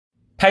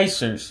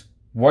Pacers,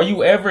 were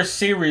you ever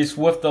serious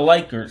with the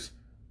Lakers?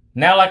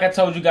 Now, like I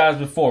told you guys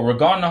before,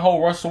 regarding the whole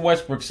Russell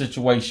Westbrook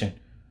situation,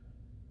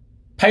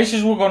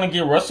 Pacers were going to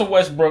get Russell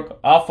Westbrook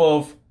off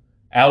of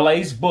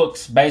LA's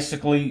books,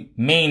 basically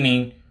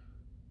meaning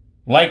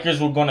Lakers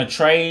were going to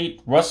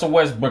trade Russell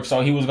Westbrook, so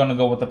he was going to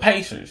go with the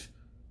Pacers.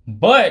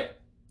 But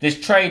this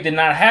trade did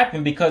not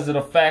happen because of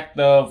the fact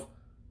of,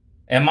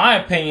 in my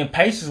opinion,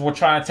 Pacers were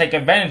trying to take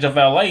advantage of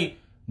LA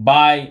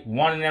by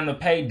wanting them to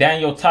pay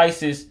Daniel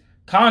Tice's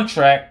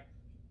contract.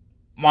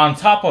 On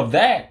top of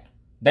that,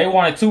 they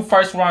wanted 2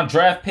 first-round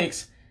draft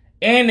picks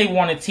and they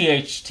wanted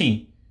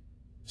THT.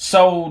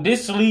 So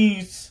this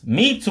leads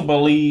me to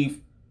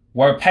believe,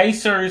 were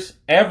Pacers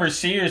ever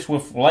serious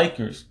with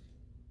Lakers?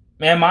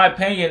 In my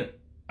opinion,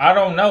 I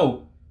don't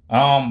know.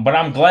 But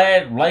I'm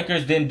glad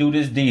Lakers didn't do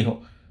this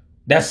deal.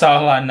 That's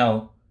all I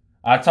know.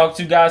 I'll talk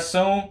to you guys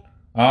soon.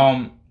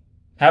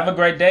 Have a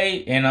great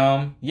day.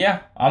 And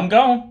yeah, I'm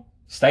gone.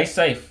 Stay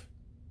safe.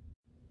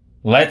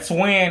 Let's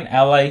win,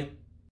 LA.